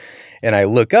hand? And I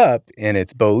look up and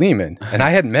it's Bo Lehman. And I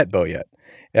hadn't met Bo yet.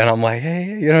 And I'm like,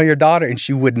 hey, your daughter. And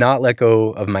she would not let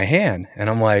go of my hand. And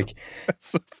I'm like, that's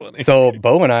so funny. So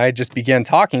Bo and I just began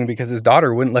talking because his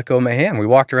daughter wouldn't let go of my hand. We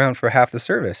walked around for half the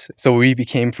service. So we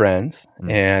became friends.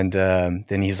 Mm-hmm. And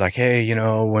then he's like, hey,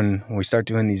 when we start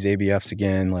doing these ABFs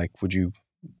again, like, would you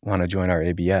want to join our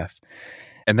ABF?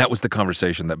 And that was the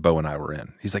conversation that Bo and I were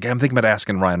in. He's like, hey, I'm thinking about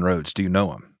asking Ryan Rhodes, do you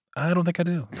know him? I don't think I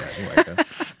do. Yeah,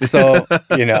 so,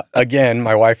 again,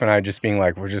 my wife and I just being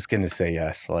like, we're just going to say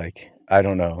yes. Like, I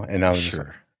don't know. And I was just like,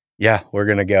 yeah, we're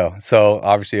going to go. So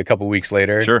obviously a couple weeks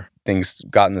later, things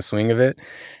got in the swing of it.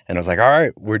 And I was like, all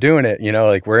right, we're doing it.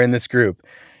 Like we're in this group.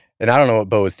 And I don't know what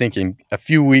Bo was thinking. A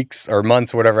few weeks or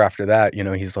months or whatever after that,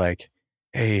 he's like,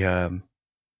 hey,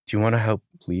 do you want to help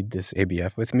lead this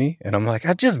ABF with me? And I'm like,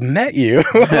 I just met you.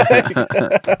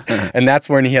 And that's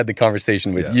when he had the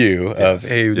conversation with you of,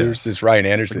 hey, there's this Ryan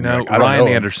Anderson. No, like, Ryan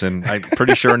Anderson. I'm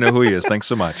pretty sure I know who he is. Thanks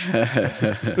so much.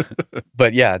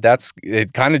 But yeah,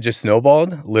 it kind of just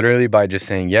snowballed literally by just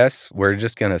saying, yes, we're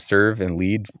just going to serve and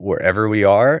lead wherever we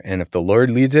are. And if the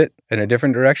Lord leads it in a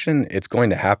different direction, it's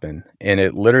going to happen. And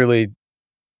it literally,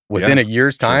 within a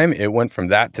year's time, it went from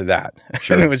that to that.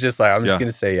 Sure. And it was just like, I'm just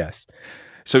going to say yes.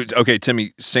 So, okay,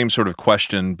 Timmy, same sort of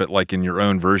question, but like in your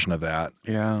own version of that.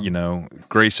 Yeah.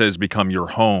 Grace has become your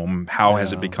home. How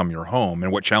has it become your home?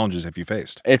 And what challenges have you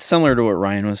faced? It's similar to what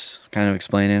Ryan was kind of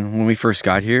explaining. When we first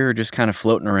got here, just kind of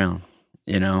floating around,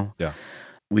 Yeah.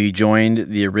 We joined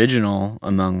the original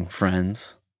Among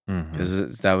Friends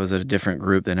because that was a different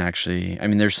group than actually,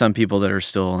 there's some people that are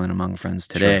still in Among Friends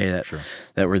today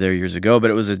that were there years ago, but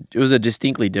it was a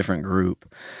distinctly different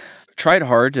group. Tried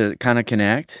hard to kind of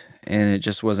connect, and it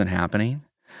just wasn't happening.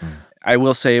 I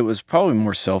will say it was probably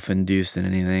more self-induced than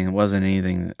anything. It wasn't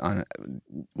anything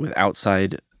with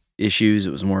outside issues.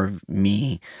 It was more of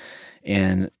me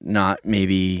and not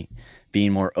maybe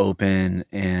being more open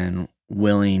and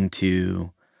willing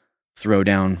to throw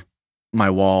down my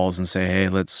walls and say, hey,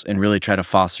 and really try to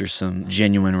foster some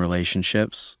genuine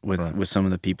relationships with some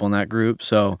of the people in that group.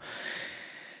 So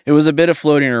it was a bit of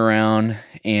floating around,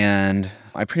 and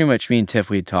I pretty much, me and Tiff,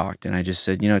 we had talked, and I just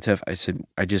said, Tiff,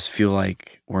 I just feel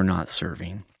like we're not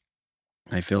serving.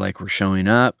 I feel like we're showing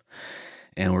up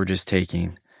and we're just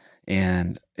taking,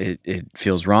 and it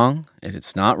feels wrong, and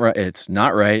it's not right. It's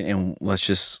not right. And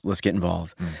let's get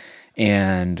involved.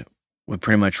 And we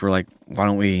pretty much were like, why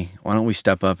don't we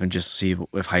step up and just see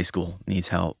if high school needs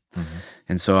help?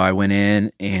 And so I went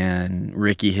in, and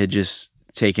Ricky had just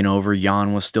taken over.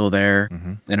 Jan was still there,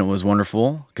 and it was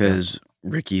wonderful because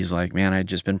Ricky's like, man, I'd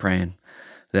just been praying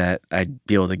that I'd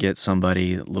be able to get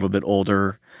somebody a little bit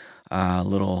older, a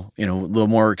little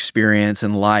more experience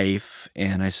in life.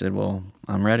 And I said, well,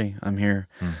 I'm ready. I'm here.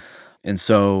 And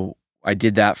so I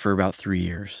did that for about 3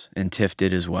 years, and Tiff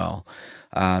did as well.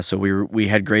 So we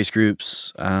had grace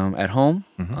groups at home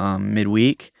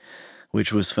midweek,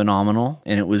 which was phenomenal.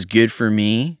 And it was good for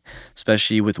me,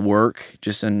 especially with work,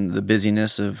 just in the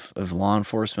busyness of law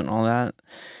enforcement and all that,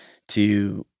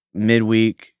 to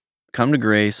midweek come to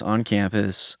Grace on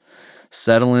campus,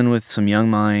 settle in with some young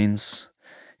minds,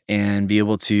 and be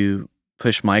able to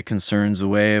push my concerns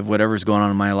away of whatever's going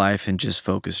on in my life and just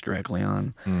focus directly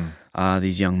on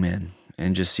these young men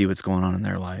and just see what's going on in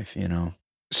their life,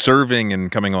 serving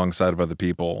and coming alongside of other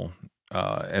people,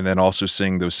 and then also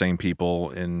seeing those same people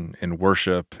in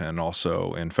worship and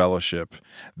also in fellowship,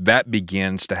 that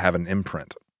begins to have an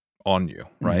imprint on you,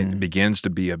 right? Mhm. It begins to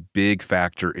be a big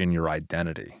factor in your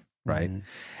identity, right? Mhm.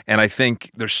 And I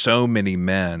think there's so many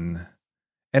men,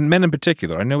 and men in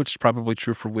particular. I know it's probably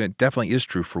true for women, definitely is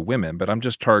true for women, but I'm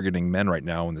just targeting men right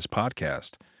now in this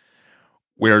podcast,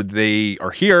 where they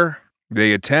are here,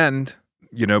 they attend,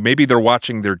 maybe they're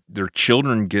watching their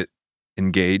children get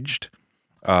engaged,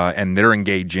 and they're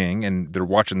engaging, and they're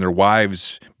watching their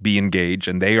wives be engaged,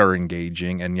 and they are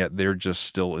engaging, and yet they're just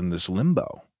still in this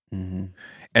limbo. Mhm.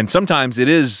 And sometimes it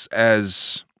is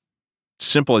as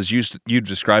simple as you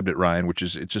described it, Ryan, which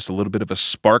is it's just a little bit of a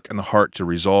spark in the heart to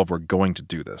resolve, we're going to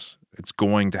do this. It's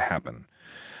going to happen.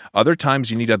 Other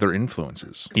times you need other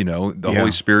influences. The Yeah.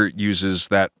 Holy Spirit uses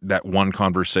that one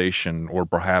conversation, or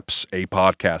perhaps a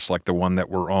podcast like the one that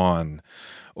we're on,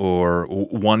 or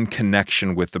one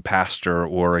connection with the pastor,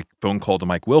 or a phone call to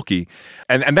Mike Wilkie.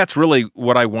 And that's really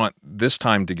what I want this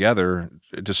time together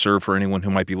to serve for anyone who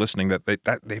might be listening, that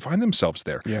they find themselves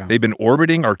there. Yeah. They've been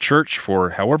orbiting our church for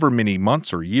however many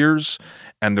months or years,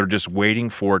 and they're just waiting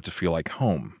for it to feel like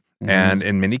home. Mhm. And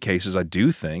in many cases, I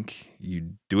do think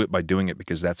you do it by doing it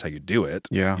because that's how you do it.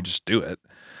 Yeah. You just do it.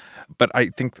 But I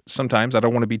think sometimes I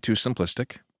don't want to be too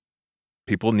simplistic.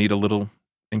 People need a little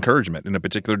encouragement in a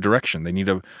particular direction. They need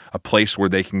a place where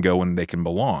they can go and they can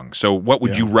belong. So what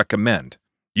would you recommend?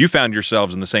 You found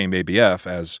yourselves in the same ABF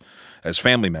as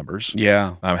family members.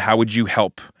 Yeah. How would you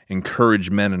help encourage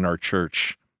men in our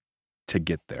church to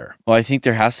get there? Well, I think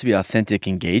there has to be authentic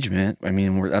engagement. I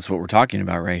mean, that's what we're talking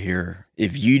about right here.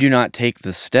 If you do not take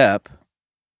the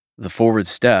forward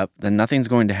step, then nothing's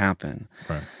going to happen.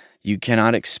 Right. You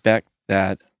cannot expect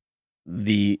that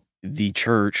the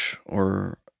church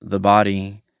or the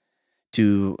body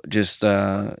to just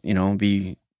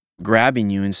be grabbing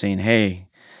you and saying, "Hey,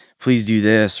 please do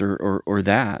this or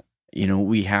that."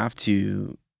 We have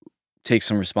to take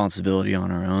some responsibility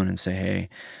on our own and say, "Hey,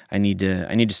 I need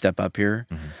to step up here.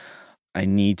 Mhm. I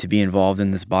need to be involved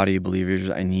in this body of believers.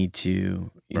 I need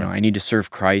to, Right. I need to serve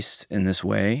Christ in this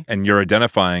way." And you're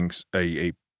identifying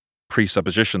a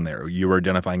presupposition there. You are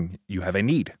identifying you have a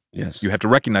need. Yes, You have to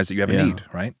recognize that you have a Yeah. need,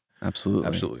 right? absolutely.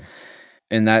 Absolutely.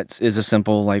 And that is a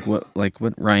simple like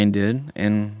what Ryan did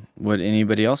and what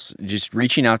anybody else, just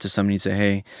reaching out to somebody and say,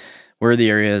 "Hey, where are the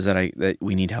areas that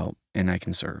we need help and I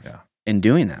can serve?" Yeah. And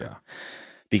doing that. Yeah.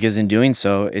 Because in doing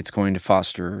so, it's going to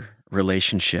foster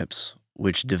relationships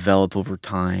which develop over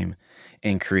time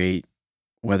and create,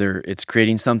 whether it's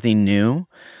creating something new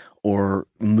or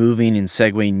moving and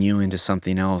segueing you into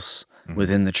something else Mhm.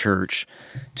 within the church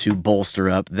to bolster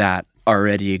up that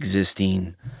already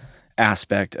existing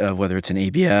aspect of whether it's an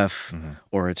ABF Mhm.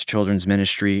 or it's children's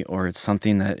ministry or it's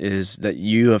something that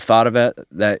you have thought of it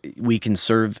that we can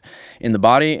serve in the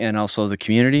body and also the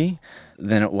community,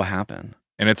 then it will happen.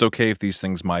 And it's okay if these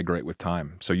things migrate with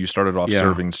time. So you started off Yeah.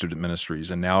 serving student ministries,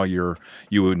 and now you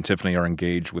and Tiffany are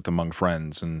engaged with Among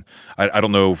Friends. And I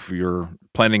don't know if you're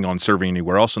planning on serving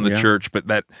anywhere else in the Yeah. church, but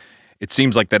that it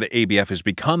seems like that ABF has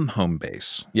become home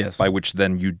base, Yes. by which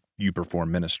then you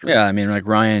perform ministry. Yeah, I mean, like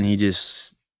Ryan, he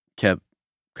just kept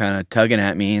kind of tugging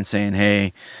at me and saying,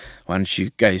 "Hey, why don't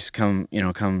you guys come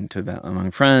to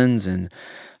Among Friends and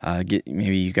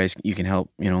maybe you can help,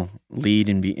 lead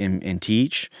and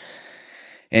teach."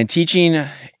 And teaching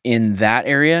in that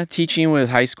area, teaching with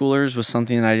high schoolers was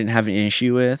something that I didn't have an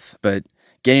issue with, but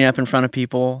getting up in front of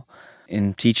people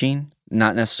and teaching,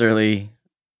 not necessarily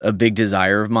a big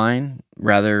desire of mine,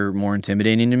 rather more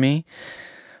intimidating to me.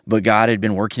 But God had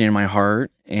been working in my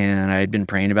heart, and I had been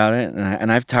praying about it,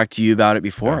 and I've talked to you about it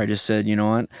before. Yeah. I just said, you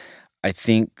know what? I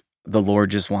think the Lord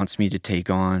just wants me to take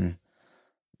on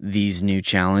these new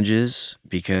challenges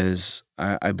because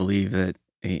I believe that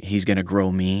He's going to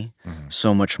grow me Mhm.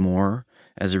 so much more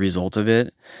as a result of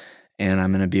it, and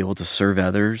I'm going to be able to serve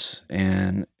others.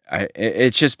 And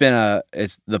it's just been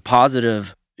it's the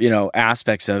positive,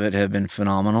 aspects of it have been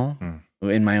phenomenal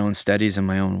in my own studies and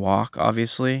my own walk,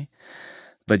 obviously.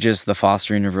 But just the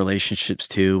fostering of relationships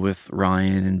too with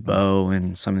Ryan and Bo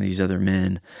and some of these other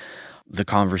men, the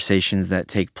conversations that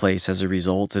take place as a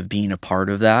result of being a part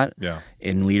of that Yeah.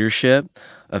 in leadership,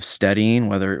 of studying,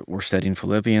 whether we're studying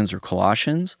Philippians or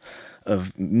Colossians,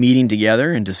 of meeting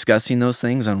together and discussing those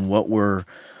things on what we're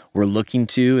looking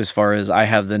to as far as I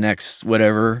have the next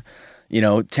whatever,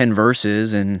 10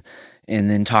 verses and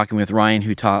then talking with Ryan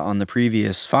who taught on the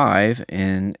previous 5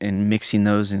 and mixing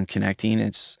those and connecting.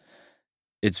 It's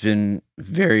been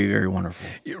very, very wonderful.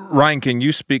 Ryan, can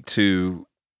you speak to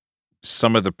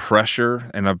some of the pressure,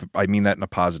 and I mean that in a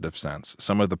positive sense,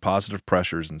 some of the positive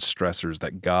pressures and stressors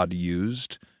that God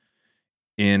used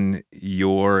in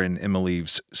your and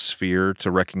Emily's sphere to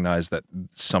recognize that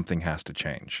something has to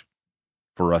change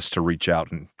for us to reach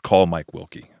out and call Mike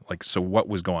Wilkie? Like, so what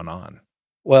was going on?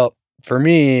 Well, for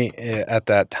me at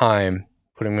that time,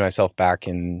 putting myself back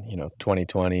in,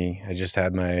 2020, I just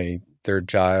had my third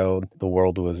child. The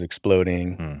world was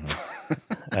exploding.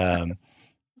 Mm-hmm.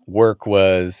 Work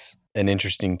was an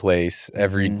interesting place.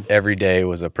 Mhm. Every day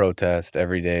was a protest.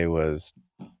 Every day was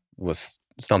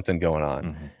something going on.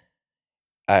 Mm-hmm.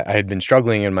 I had been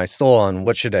struggling in my soul on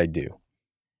what should I do.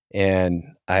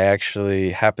 And I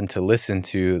actually happened to listen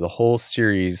to the whole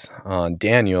series on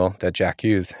Daniel that Jack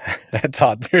Hughes had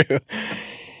taught through.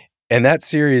 And that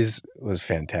series was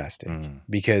fantastic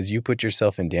because you put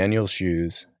yourself in Daniel's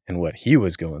shoes and what he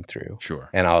was going through. Sure.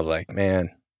 And I was like, man,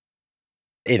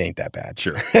 it ain't that bad.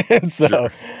 Sure. And so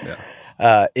Sure. Yeah.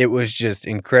 it was just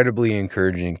incredibly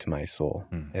encouraging to my soul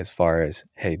as far as,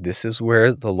 hey, this is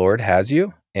where the Lord has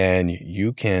you, and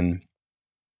you can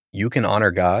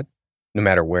honor God no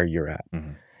matter where you're at.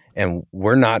 Mm-hmm. And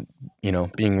we're not,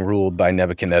 being ruled by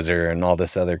Nebuchadnezzar and all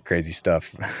this other crazy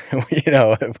stuff.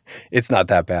 It's not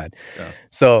that bad. Yeah.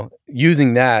 So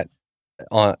using that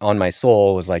on my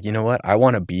soul was like, you know what? I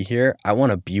want to be here. I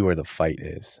want to be where the fight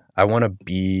is. I want to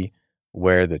be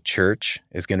where the church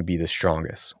is going to be the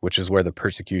strongest, which is where the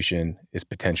persecution is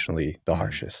potentially the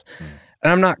harshest.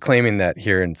 And I'm not claiming that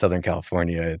here in Southern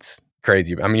California, it's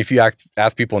crazy. I mean, if you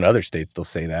ask people in other states, they'll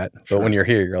say that. But when you're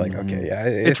here, you're like, okay, yeah,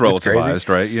 it's relativized,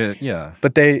 right? Yeah.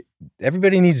 But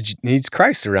everybody needs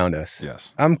Christ around us.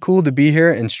 Yes. I'm cool to be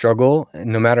here and struggle,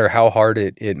 no matter how hard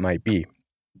it might be.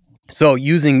 So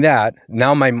using that,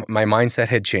 now my mindset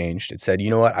had changed. It said, you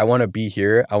know what? I want to be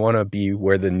here. I want to be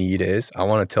where the need is. I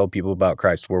want to tell people about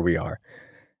Christ where we are.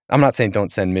 I'm not saying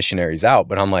don't send missionaries out,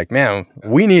 but I'm like, man,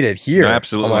 we need it here. No,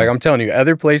 absolutely. I'm telling you,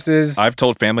 other places. I've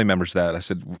told family members that. I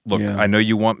said, look, I know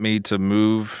you want me to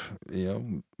move,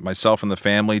 myself and the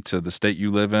family to the state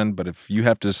you live in, but if you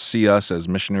have to see us as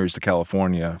missionaries to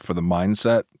California for the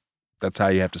mindset, that's how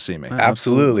you have to see me.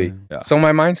 Absolutely. Yeah. So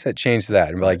my mindset changed to that.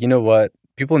 And be like, you know what?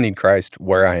 People need Christ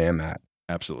where I am at.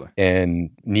 Absolutely. And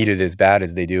need it as bad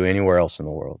as they do anywhere else in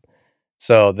the world.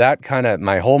 So that kind of,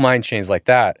 my whole mind changed like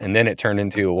that. And then it turned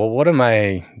into, well, what am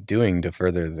I doing to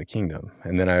further the kingdom?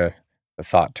 And then the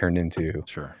thought turned into,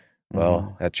 sure.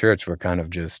 Well, at church, we're kind of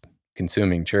just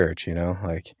consuming church,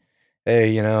 like,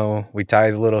 hey, we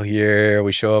tithe a little here.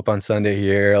 We show up on Sunday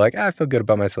here. Like, I feel good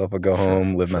about myself. I'll go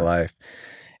home, live my life.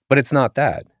 But it's not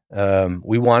that.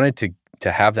 We wanted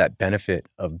to have that benefit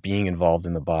of being involved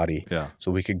in the body,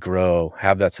 so we could grow,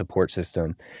 have that support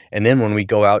system. And then when we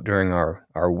go out during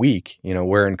our week,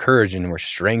 we're encouraged and we're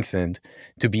strengthened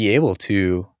to be able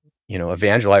to,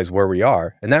 evangelize where we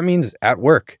are. And that means at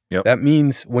work. Yep. That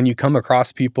means when you come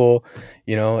across people,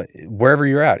 wherever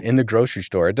you're at, in the grocery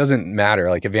store, it doesn't matter.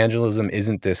 Like, evangelism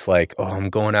isn't this like, oh, I'm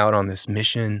going out on this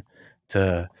mission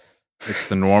to... It's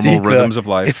the normal rhythms of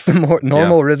life. It's the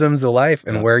normal rhythms of life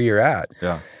and where you're at.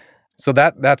 Yeah. So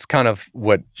that's kind of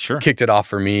what kicked it off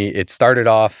for me. It started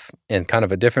off in kind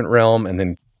of a different realm and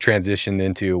then transitioned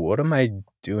into, what am I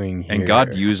doing here? And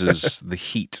God uses the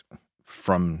heat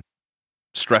from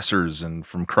stressors and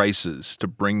from crises to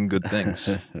bring good things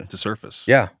to surface.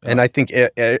 Yeah. And I think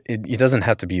it doesn't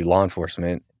have to be law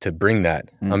enforcement to bring that.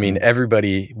 I mean,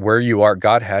 everybody, where you are,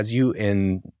 God has you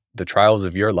in the trials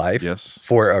of your life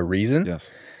for a reason. Yes.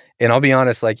 And I'll be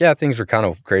honest, like, things were kind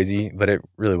of crazy, but it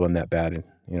really wasn't that bad. And,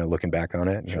 looking back on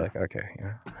it, and you're like, okay,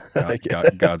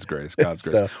 God's grace, God's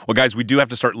grace. Well, guys, we do have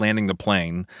to start landing the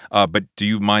plane, but do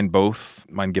you mind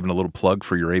giving a little plug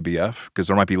for your ABF? Because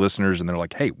there might be listeners and they're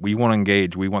like, hey, we want to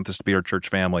engage. We want this to be our church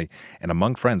family. And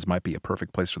Among Friends might be a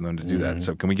perfect place for them to do that.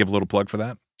 So can we give a little plug for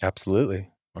that? Absolutely.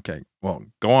 Okay. Well,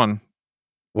 go on.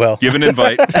 Well, give an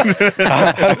invite.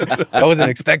 I wasn't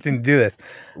expecting to do this.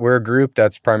 We're a group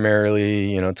that's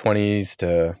primarily, 20s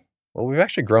to... Well, we've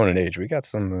actually grown in age. We got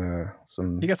some.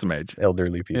 You got some age.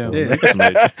 Elderly people. Yeah, you got some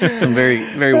age. Some very,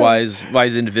 very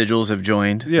wise individuals have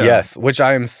joined. Yeah. Yes, which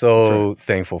I am so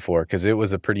thankful for, because it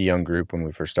was a pretty young group when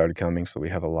we first started coming. So we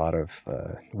have a lot of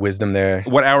wisdom there.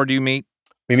 What hour do you meet?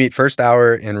 We meet first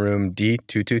hour in room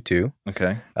D222.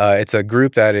 Okay. It's a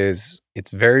group that it's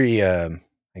very, I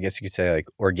guess you could say, like,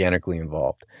 organically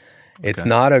involved. It's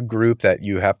not a group that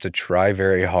you have to try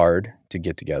very hard to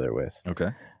get together with. Okay.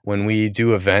 When we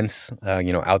do events,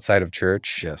 outside of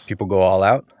church, people go all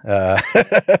out.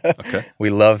 We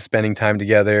love spending time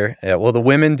together. Well, the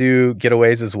women do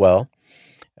getaways as well.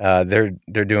 They're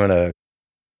doing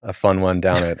a fun one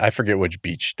down at, I forget which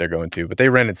beach they're going to, but they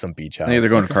rented some beach house. I think they're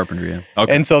going to Carpentria.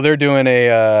 Okay. And so they're doing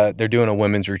a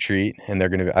women's retreat, and they're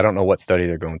going to, I don't know what study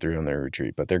they're going through on their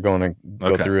retreat, but they're going to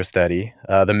go Okay. through a study.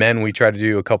 The men, we try to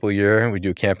do a couple a year. We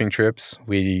do camping trips.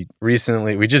 We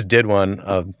just did one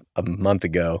a month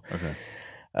ago.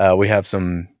 Okay. We have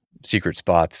some secret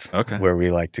spots Okay. where we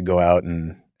like to go out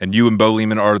and And you and Bo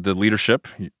Lehman are the leadership?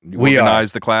 You We are.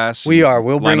 organize the class? we You are.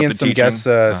 We'll line bring up in the some teaching?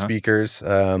 guest speakers.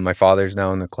 My father's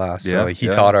now in the class, so Yeah, he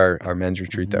yeah. taught our men's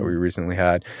retreat that we recently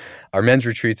had. Our men's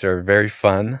retreats are very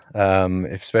fun,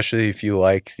 especially if you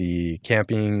like the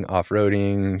camping,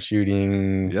 off-roading,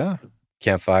 shooting, Yeah.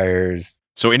 campfires.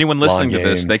 So anyone listening to Long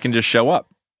this, they games. can just show up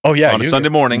Oh yeah, on a Sunday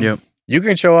morning. Yep. you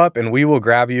can show up and we will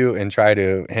grab you and try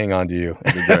to hang on to you.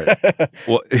 That'd be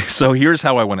Well, so here's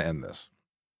how I want to end this.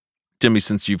 Timmy,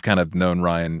 since you've kind of known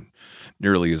Ryan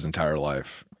nearly his entire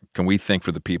life, can we think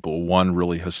for the people one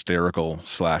really hysterical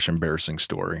 / embarrassing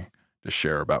story to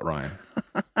share about Ryan?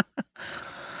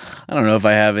 I don't know if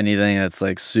I have anything that's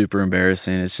like super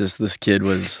embarrassing. It's just this kid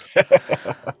was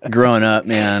growing up,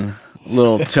 man,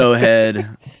 little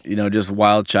towhead, just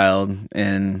wild child,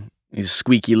 and he's a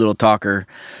squeaky little talker.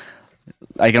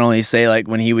 I can only say, like,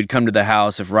 when he would come to the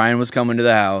house, if Ryan was coming to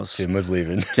the house, Tim was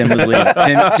leaving. Tim was leaving.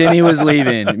 Timmy was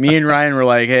leaving. Me and Ryan were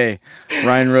like, "Hey,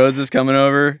 Ryan Rhodes is coming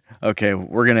over. Okay,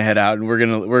 we're gonna head out and we're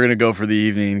gonna go for the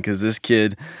evening because this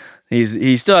kid,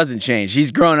 he still hasn't changed.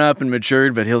 He's grown up and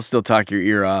matured, but he'll still talk your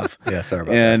ear off. Yeah, sorry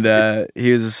about that. And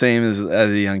he was the same as a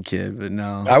young kid, but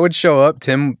no. I would show up.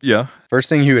 Tim, Yeah. first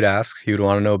thing he would ask, he would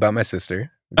want to know about my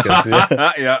sister. Because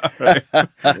Yeah. Right.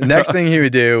 next thing he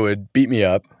would do would beat me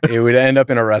up. It would end up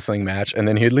in a wrestling match, and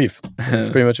then he'd leave. That's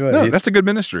pretty much what. No, He- that's a good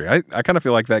ministry. I kind of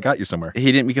feel like that got you somewhere. He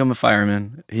didn't become a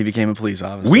fireman. He became a police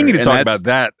officer. We need to And talk that's- about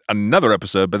that another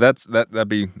episode, but that'd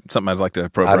be something I'd like to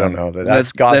program. I don't know. But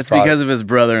that's God's That's because of his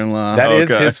brother-in-law That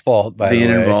is Okay. his fault. By being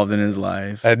the way. involved in his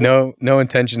life. I had no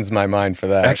intentions in my mind for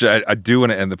that. Actually, I do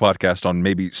want to end the podcast on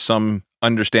maybe some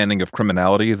understanding of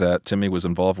criminality that Timmy was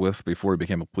involved with before he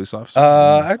became a police officer.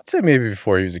 I'd say maybe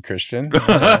before he was a Christian.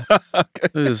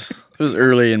 It was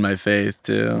early in my faith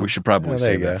too. We should probably Oh, there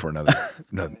save you that go. for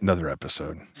another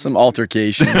episode. Some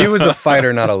altercation. he was a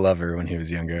fighter, not a lover, when he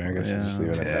was younger. I guess Yeah. I'll just leave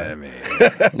it at that.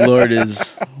 Timmy.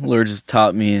 Lord has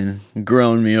taught me and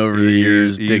grown me over the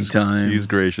years, big time. He's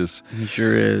gracious. He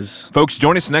sure is. Folks,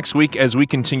 join us next week as we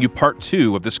continue part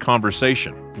 2 of this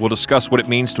conversation. We'll discuss what it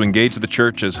means to engage the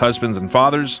church as husbands and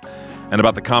fathers, and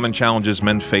about the common challenges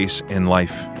men face in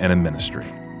life and in ministry.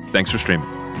 Thanks for streaming.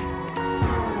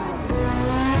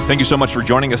 Thank you so much for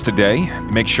joining us today.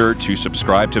 Make sure to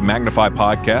subscribe to Magnify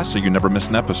Podcast so you never miss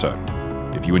an episode.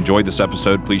 If you enjoyed this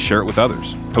episode, please share it with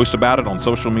others. Post about it on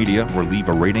social media or leave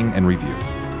a rating and review.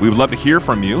 We would love to hear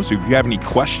from you, so if you have any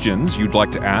questions you'd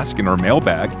like to ask in our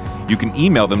mailbag, you can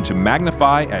email them to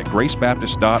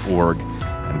magnify@gracebaptist.org,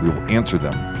 and we will answer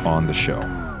them on the show.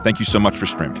 Thank you so much for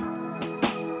streaming.